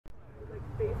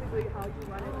I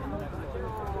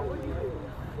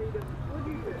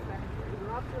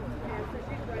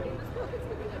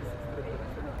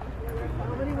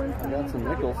got some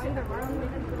nickels.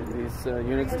 These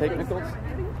units take nickels?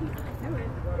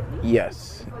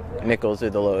 Yes. Nickels are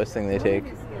the lowest thing they take.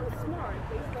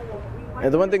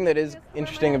 And the one thing that is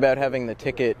interesting about having the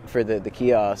ticket for the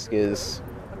kiosk is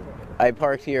I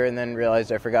parked here and then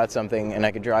realized I forgot something, and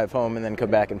I could drive home and then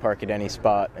come back and park at any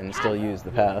spot and still use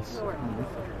the pass.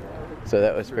 So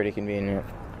that was pretty convenient.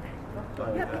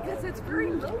 Yeah, because it's free.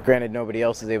 Granted, nobody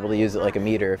else is able to use it like a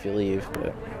meter if you leave,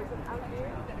 but...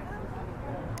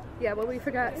 Yeah, well, we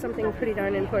forgot something pretty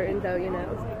darn important, though, you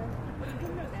know.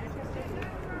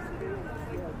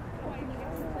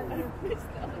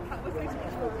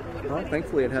 Well,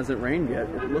 thankfully it hasn't rained yet.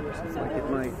 It looks like it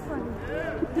might.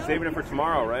 Saving it for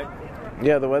tomorrow, right?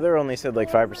 Yeah, the weather only said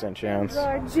like 5% chance.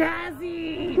 You're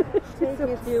jazzy!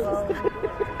 Thank you.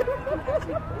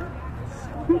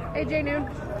 Hey, J Noon.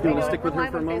 You want to stick with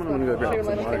her for a moment? I'm going to go grab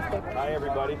some water. Hi,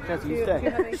 everybody. Jazzy, you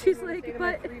stay. She's like,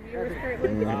 but...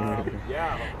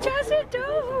 Yeah. Jazzy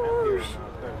Doge!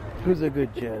 Who's a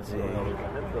good Jazzy?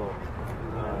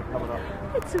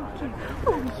 It's so cute.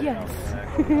 Oh, yes.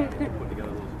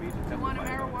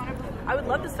 I would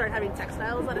love to start having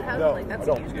textiles that it has. Like, that's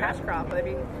a huge cash crop. But I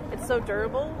mean, it's so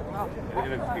durable. Oh.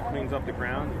 And it cleans up the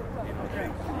ground.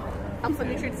 Helps the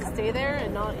nutrients to stay there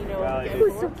and not, you know, Well,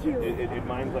 get so cute. It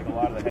mines like a lot of the